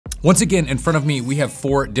Once again, in front of me, we have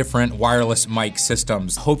 4 different wireless mic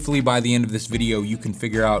systems. Hopefully by the end of this video, you can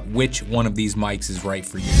figure out which one of these mics is right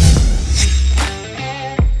for you.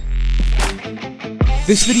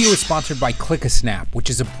 This video is sponsored by Click-a-Snap,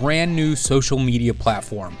 which is a brand new social media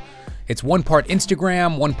platform. It's 1 part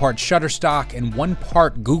Instagram, 1 part Shutterstock, and 1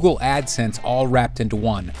 part Google AdSense all wrapped into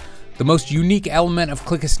one. The most unique element of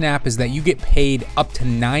Click-a-Snap is that you get paid up to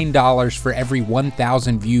 $9 for every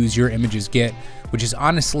 1,000 views your images get, which is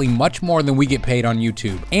honestly much more than we get paid on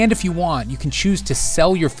YouTube. And if you want, you can choose to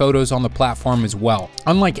sell your photos on the platform as well.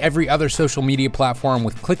 Unlike every other social media platform,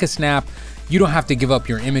 with Click-a-Snap, you don't have to give up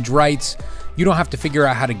your image rights, you don't have to figure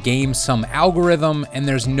out how to game some algorithm, and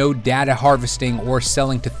there's no data harvesting or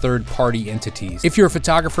selling to third-party entities. If you're a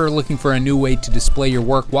photographer looking for a new way to display your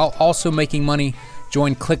work while also making money,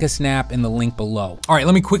 join Click-a-Snap in the link below. All right,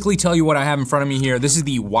 let me quickly tell you what I have in front of me here. This is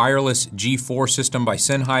the wireless G4 system by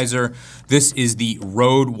Sennheiser. This is the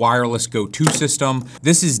Rode wireless Go 2 system.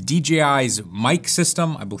 This is DJI's mic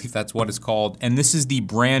system, I believe that's what it's called. And this is the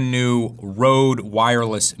brand new Rode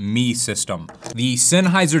wireless Me system. The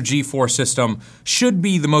Sennheiser G4 system should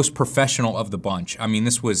be the most professional of the bunch. I mean,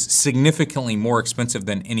 this was significantly more expensive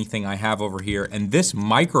than anything I have over here. And this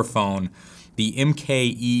microphone, the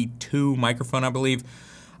MKE2 microphone, I believe,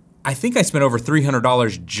 I think I spent over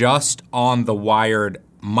 $300 just on the wired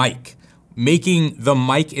mic, making the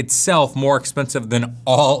mic itself more expensive than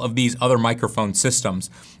all of these other microphone systems.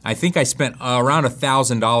 I think I spent around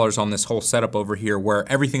 $1,000 on this whole setup over here, where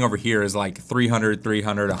everything over here is like $300,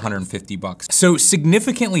 $150. So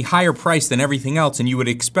significantly higher price than everything else, and you would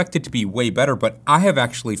expect it to be way better, but I have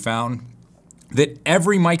actually found that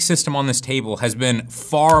every mic system on this table has been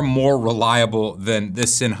far more reliable than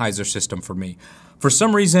this Sennheiser system for me. For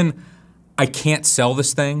some reason, I can't sell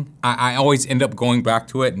this thing. I always end up going back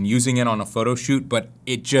to it and using it on a photo shoot, but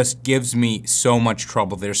it just gives me so much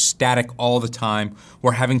trouble. There's static all the time.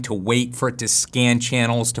 We're having to wait for it to scan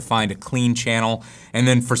channels to find a clean channel. And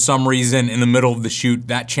then for some reason, in the middle of the shoot,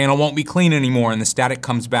 that channel won't be clean anymore and the static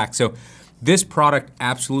comes back. So this product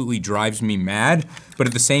absolutely drives me mad, but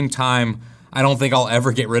at the same time, I don't think I'll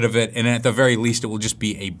ever get rid of it, and at the very least, it will just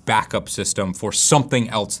be a backup system for something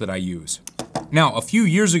else that I use. Now, a few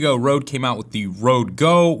years ago, Rode came out with the Rode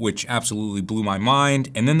Go, which absolutely blew my mind,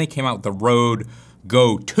 and then they came out with the Rode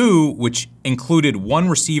Go 2, which included 1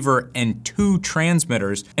 receiver and 2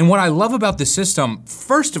 transmitters. And what I love about this system,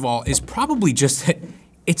 first of all, is probably just that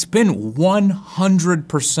it's been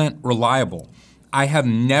 100% reliable. I have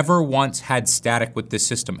never once had static with this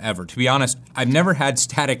system ever. To be honest, I've never had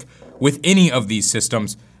static with any of these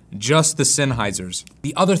systems, just the Sennheisers.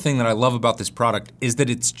 The other thing that I love about this product is that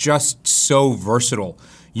it's just so versatile.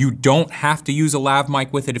 You don't have to use a lav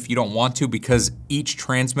mic with it if you don't want to, because each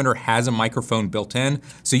transmitter has a microphone built in,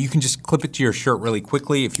 so you can just clip it to your shirt really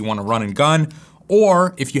quickly if you want to run and gun.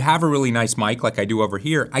 Or if you have a really nice mic like I do over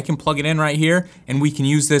here, I can plug it in right here and we can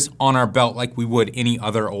use this on our belt like we would any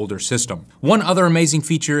other older system. One other amazing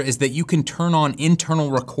feature is that you can turn on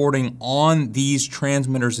internal recording on these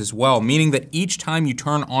transmitters as well, meaning that each time you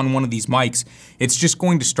turn on one of these mics, it's just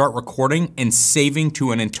going to start recording and saving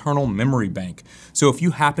to an internal memory bank. So if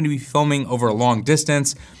you happen to be filming over a long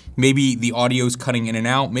distance, maybe the audio is cutting in and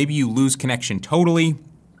out, maybe you lose connection totally,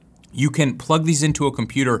 you can plug these into a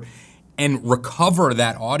computer and recover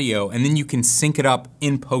that audio, and then you can sync it up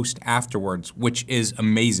in post afterwards, which is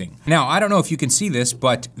amazing. Now, I don't know if you can see this,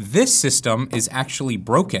 but this system is actually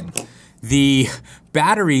broken. The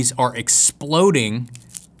batteries are exploding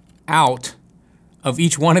out of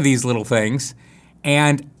each one of these little things,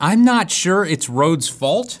 and I'm not sure it's Rode's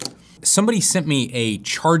fault. Somebody sent me a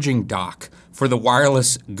charging dock for the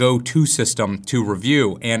wireless Go 2 system to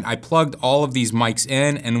review, and I plugged all of these mics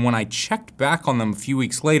in, and when I checked back on them a few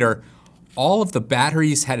weeks later, all of the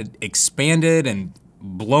batteries had expanded and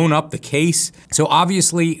blown up the case. So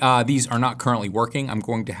obviously these are not currently working. I'm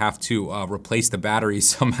going to have to replace the batteries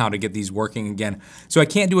somehow to get these working again. So I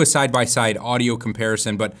can't do a side-by-side audio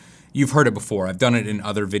comparison, but you've heard it before. I've done it in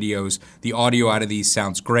other videos. The audio out of these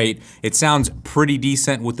sounds great. It sounds pretty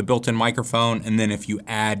decent with the built-in microphone, and then if you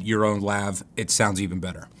add your own lav, it sounds even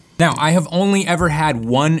better. Now, I have only ever had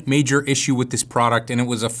one major issue with this product, and it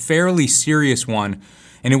was a fairly serious one,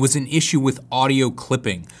 and it was an issue with audio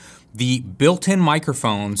clipping. The built-in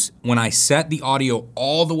microphones, when I set the audio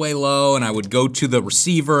all the way low and I would go to the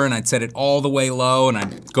receiver and I'd set it all the way low and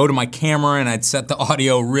I'd go to my camera and I'd set the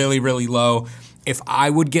audio really, really low, if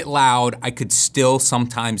I would get loud, I could still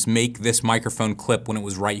sometimes make this microphone clip when it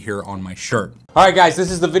was right here on my shirt. All right guys,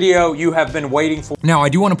 this is the video you have been waiting for. Now I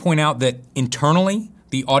do want to point out that internally,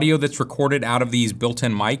 The audio that's recorded out of these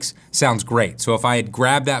built-in mics sounds great. So if I had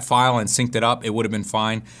grabbed that file and synced it up, it would have been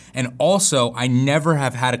fine. And also, I never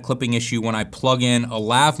have had a clipping issue when I plug in a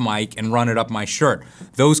lav mic and run it up my shirt.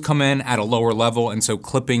 Those come in at a lower level, and so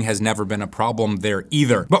clipping has never been a problem there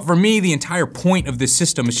either. But for me, the entire point of this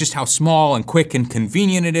system is just how small and quick and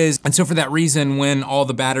convenient it is. And so for that reason, when all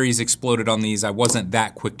the batteries exploded on these, I wasn't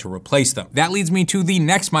that quick to replace them. That leads me to the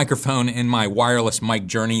next microphone in my wireless mic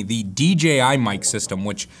journey, the DJI mic system,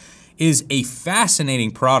 which is a fascinating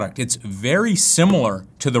product. It's very similar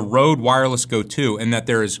to the Rode Wireless Go 2 in that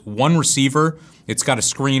there is one receiver, it's got a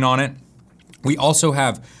screen on it. We also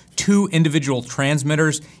have 2 individual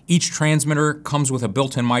transmitters. Each transmitter comes with a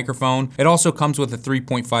built-in microphone. It also comes with a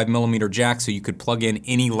 3.5mm jack, so you could plug in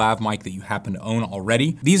any lav mic that you happen to own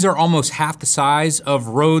already. These are almost half the size of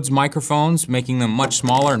Rode's microphones, making them much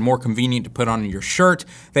smaller and more convenient to put on your shirt.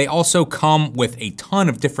 They also come with a ton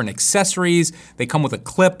of different accessories. They come with a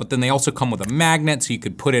clip, but then they also come with a magnet, so you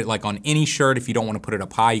could put it like on any shirt. If you don't want to put it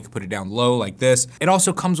up high, you could put it down low like this. It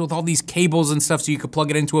also comes with all these cables and stuff, so you could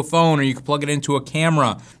plug it into a phone or you could plug it into a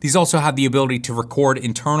camera. These also have the ability to record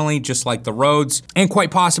internally, just like the Rodes. And quite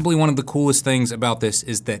possibly one of the coolest things about this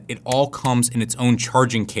is that it all comes in its own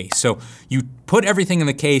charging case. So you put everything in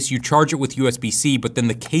the case, you charge it with USB-C, but then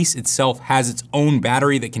the case itself has its own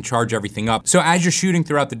battery that can charge everything up. So as you're shooting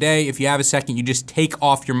throughout the day, if you have a second, you just take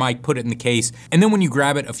off your mic, put it in the case, and then when you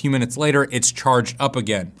grab it a few minutes later, it's charged up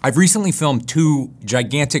again. I've recently filmed 2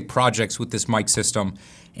 gigantic projects with this mic system,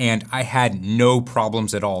 and I had no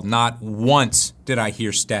problems at all. Not once did I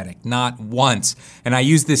hear static, not once. And I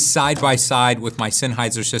used this side by side with my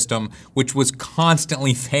Sennheiser system, which was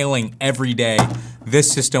constantly failing every day. This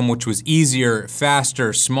system, which was easier,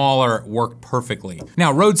 faster, smaller, worked perfectly.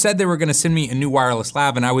 Now, Rode said they were gonna send me a new wireless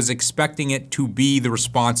lav, and I was expecting it to be the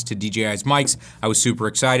response to DJI's mics. I was super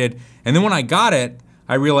excited. And then when I got it,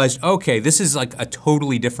 I realized, okay, this is like a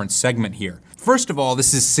totally different segment here. First of all,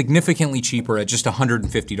 this is significantly cheaper at just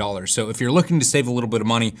 $150. So if you're looking to save a little bit of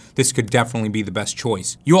money, this could definitely be the best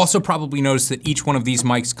choice. You also probably noticed that each one of these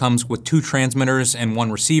mics comes with 2 transmitters and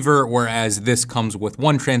 1 receiver, whereas this comes with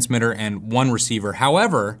 1 transmitter and 1 receiver.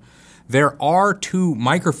 However, there are 2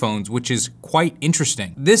 microphones, which is quite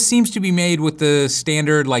interesting. This seems to be made with the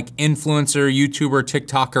standard like influencer, YouTuber,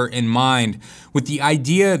 TikToker in mind, with the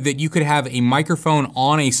idea that you could have a microphone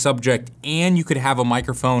on a subject and you could have a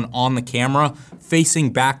microphone on the camera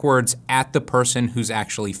facing backwards at the person who's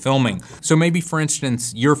actually filming. So maybe for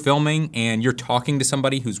instance, you're filming and you're talking to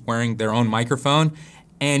somebody who's wearing their own microphone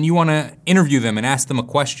and you wanna interview them and ask them a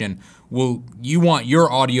question. Well, you want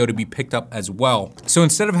your audio to be picked up as well. So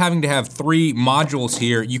instead of having to have 3 modules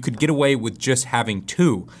here, you could get away with just having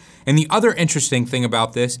 2. And the other interesting thing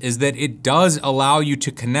about this is that it does allow you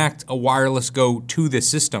to connect a wireless Go to this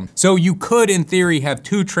system. So you could, in theory, have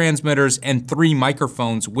 2 transmitters and 3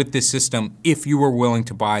 microphones with this system if you were willing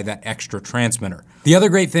to buy that extra transmitter. The other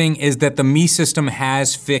great thing is that the Mi system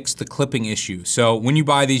has fixed the clipping issue. So when you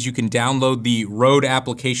buy these, you can download the Rode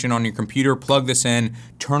application on your computer, plug this in,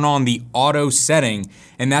 turn on the auto setting,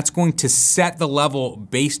 and that's going to set the level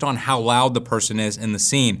based on how loud the person is in the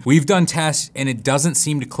scene. We've done tests and it doesn't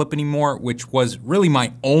seem to clip anymore, which was really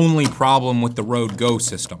my only problem with the Rode Go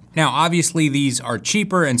system. Now, obviously these are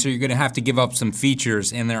cheaper, and so you're gonna have to give up some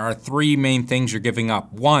features, and there are 3 main things you're giving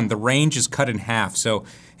up. 1, the range is cut in half. So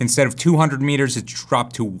instead of 200 meters, it's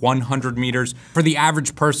dropped to 100 meters. For the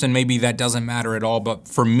average person, maybe that doesn't matter at all, but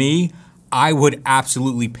for me, I would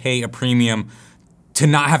absolutely pay a premium to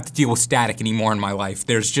not have to deal with static anymore in my life.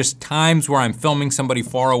 There's just times where I'm filming somebody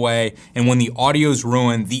far away, and when the audio's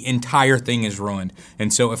ruined, the entire thing is ruined.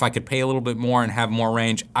 And so if I could pay a little bit more and have more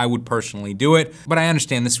range, I would personally do it. But I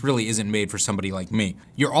understand this really isn't made for somebody like me.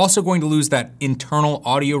 You're also going to lose that internal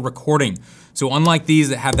audio recording. So unlike these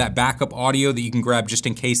that have that backup audio that you can grab just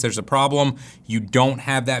in case there's a problem, you don't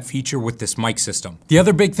have that feature with this mic system. The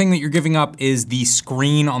other big thing that you're giving up is the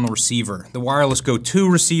screen on the receiver. The Wireless Go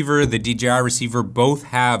 2 receiver, the DJI receiver, both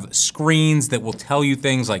have screens that will tell you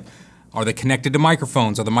things like, are they connected to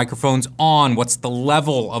microphones? Are the microphones on? What's the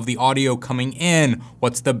level of the audio coming in?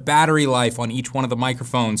 What's the battery life on each one of the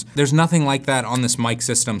microphones? There's nothing like that on this mic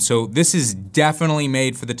system. So this is definitely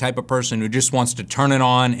made for the type of person who just wants to turn it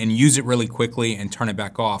on and use it really quickly and turn it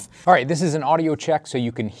back off. All right, this is an audio check so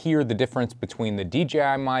you can hear the difference between the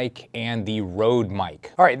DJI mic and the Rode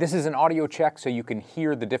mic. All right, this is an audio check so you can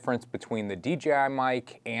hear the difference between the DJI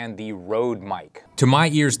mic and the Rode mic. To my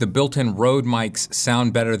ears, the built-in Rode mics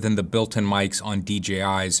sound better than the built-in mics on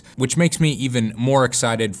DJI's, which makes me even more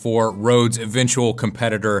excited for Rode's eventual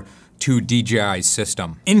competitor to DJI's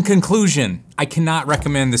system. In conclusion, I cannot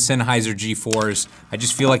recommend the Sennheiser G4s. I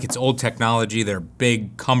just feel like it's old technology. They're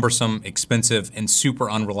big, cumbersome, expensive, and super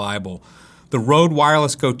unreliable. The Rode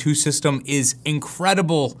Wireless Go 2 system is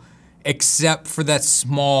incredible, except for that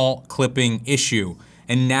small clipping issue.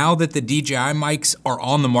 And now that the DJI mics are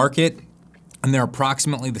on the market, and they're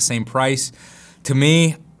approximately the same price, to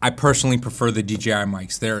me, I personally prefer the DJI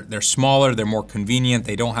mics. They're smaller, they're more convenient,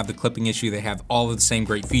 they don't have the clipping issue, they have all of the same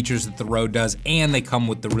great features that the Rode does, and they come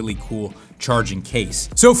with the really cool charging case.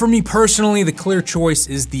 So for me personally, the clear choice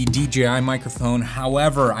is the DJI microphone.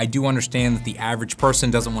 However, I do understand that the average person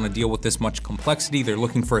doesn't want to deal with this much complexity. They're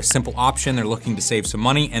looking for a simple option, they're looking to save some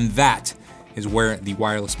money, and that is where the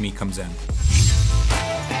Wireless Me comes in.